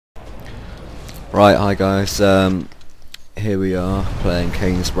Right, hi guys, here we are playing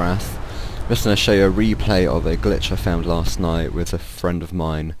Kane's Wrath. I'm just going to show you a replay of a glitch I found last night with a friend of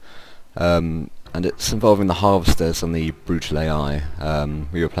mine, and it's involving the harvesters and the brutal AI.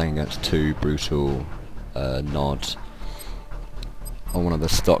 We were playing against two brutal Nod on one of the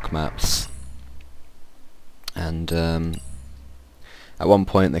stock maps, and at one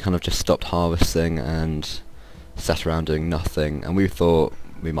point they kind of just stopped harvesting and sat around doing nothing, and we thought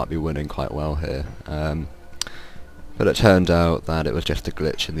we might be winning quite well here, but it turned out that it was just a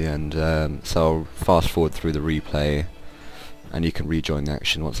glitch in the end. So I'll fast forward through the replay and you can rejoin the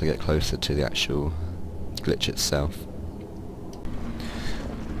action once I get closer to the actual glitch itself.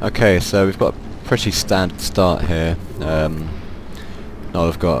 Okay, so we've got a pretty standard start here. Now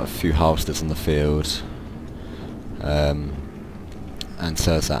I've got a few harvesters in the field, and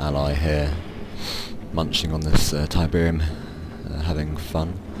so is that ally here, munching on this Tiberium, having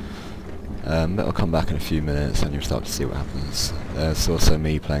fun. But I'll come back in a few minutes and you'll start to see what happens. There's also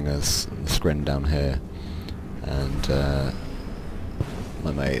me playing as the Scrin down here, and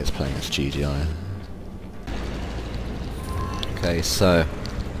my mate is playing as GGI. Okay, so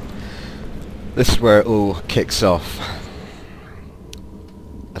this is where it all kicks off,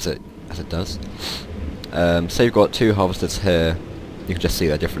 as it does. So you've got two harvesters here. You can just see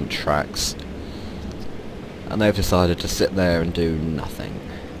their different tracks, and they've decided to sit there and do nothing.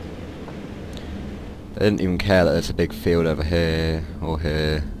 They didn't even care that there's a big field over here, or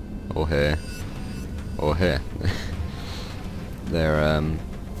here, or here, or here. They're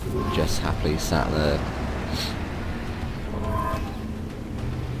just happily sat there.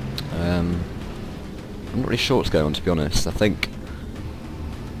 I'm not really sure what's going on, to be honest. I think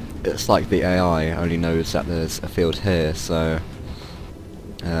it's like the AI only knows that there's a field here, so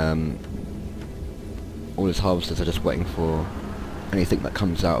all his harvesters are just waiting for anything that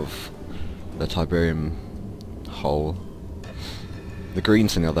comes out of the Tiberium hole. The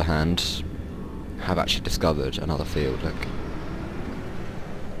greens, on the other hand, have actually discovered another field. Look,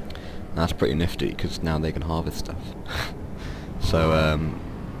 that's pretty nifty because now they can harvest stuff. So,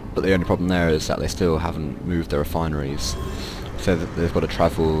 but the only problem there is that they still haven't moved their refineries, so that they've got to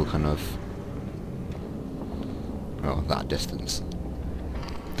travel kind of, well, that distance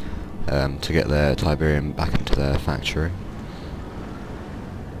to get their Tiberium back into their factory.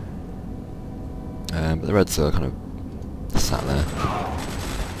 But the Reds are kind of sat there.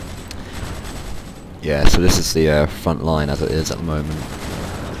 Yeah, so this is the front line as it is at the moment.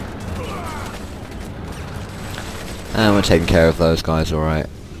 And we're taking care of those guys alright.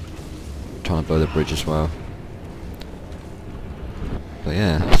 Trying to blow the bridge as well. But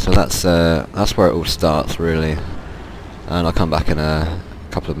yeah, so that's where it all starts really. And I'll come back in a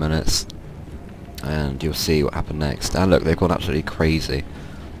couple of minutes and you'll see what happened next. And look, they've gone absolutely crazy.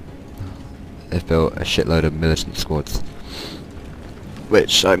 They've built a shitload of militant squads,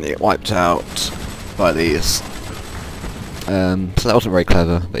 which only get wiped out by these. So that wasn't very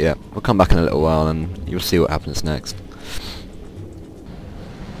clever, but yeah, we'll come back in a little while and you'll see what happens next.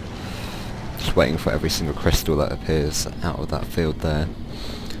 Just waiting for every single crystal that appears out of that field there.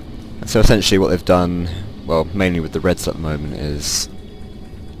 And so essentially what they've done, well, mainly with the Reds at the moment, is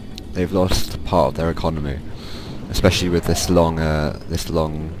they've lost part of their economy, especially with this long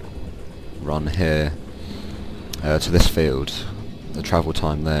run here to this field. The travel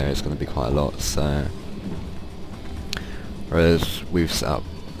time there is going to be quite a lot, so whereas we've set up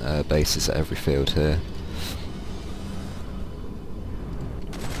bases at every field here,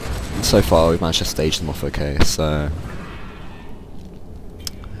 and so far we've managed to stage them off okay. So,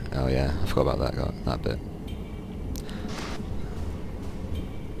 oh yeah, I forgot about that bit.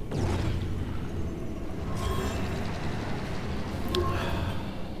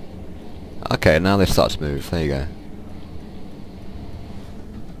 Okay, now they've started to move, there you go.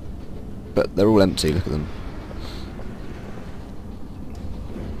 But they're all empty, look at them.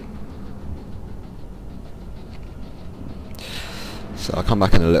 So I'll come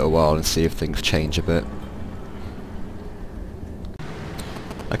back in a little while and see if things change a bit.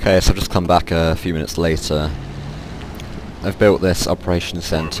 Okay, so I've just come back a few minutes later. They've built this operations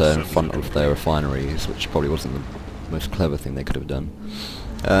centre in front of their refineries, which probably wasn't the most clever thing they could have done.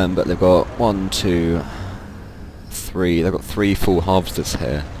 But they've got they've got three full harvesters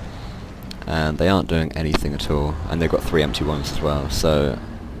here, and they aren't doing anything at all, and they've got three empty ones as well, so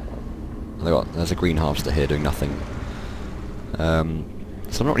there's a green harvester here doing nothing. So I'm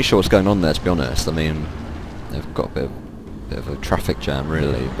not really sure what's going on there, to be honest. I mean, they've got a bit of a traffic jam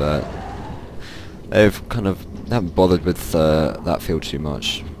really, but they haven't bothered with that field too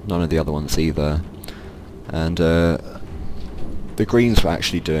much, none of the other ones either, and the greens were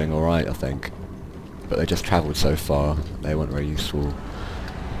actually doing alright, I think. but they just travelled so far, they weren't very useful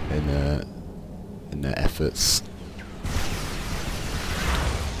in their efforts.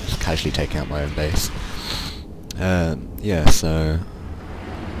 Just casually taking out my own base. Yeah, so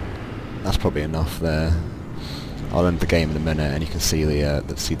that's probably enough there. I'll end the game in a minute, and you can see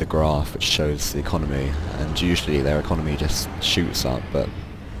the graph which shows the economy. And usually their economy just shoots up, but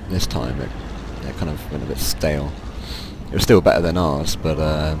this time it kind of went a bit stale. It was still better than ours, but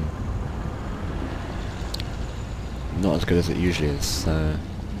not as good as it usually is. So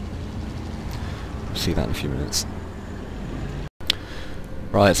we'll see that in a few minutes.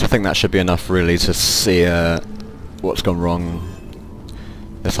 Right, so I think that should be enough really to see what's gone wrong.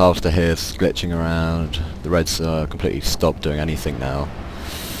 This harvester here is glitching around. The Reds are completely stopped doing anything now,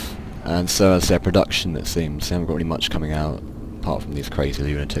 and so as their production, it seems they haven't got really much coming out apart from these crazy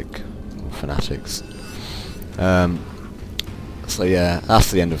lunatic fanatics. So yeah,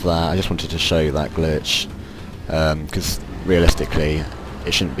 that's the end of that. I just wanted to show you that glitch, because realistically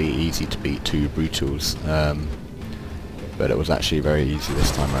it shouldn't be easy to beat two brutals, but it was actually very easy this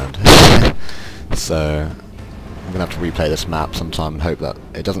time around. So I'm going to have to replay this map sometime and hope that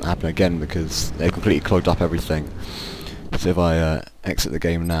it doesn't happen again, because they completely clogged up everything. So if I exit the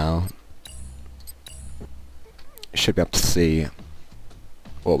game now, you should be able to see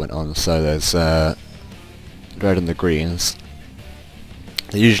what went on. So there's red and the greens.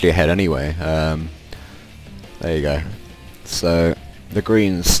 They're usually ahead anyway. There you go. So the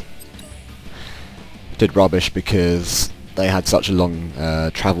greens did rubbish because they had such a long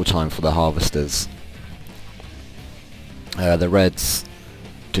travel time for the harvesters. The reds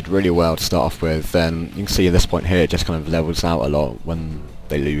did really well to start off with. Then you can see at this point here it just kind of levels out a lot when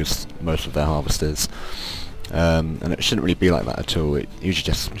they lose most of their harvesters. And it shouldn't really be like that at all. It usually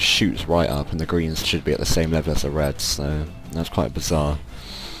just shoots right up, and the greens should be at the same level as the reds, so that's quite bizarre.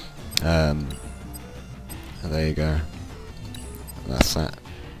 There you go. That's that.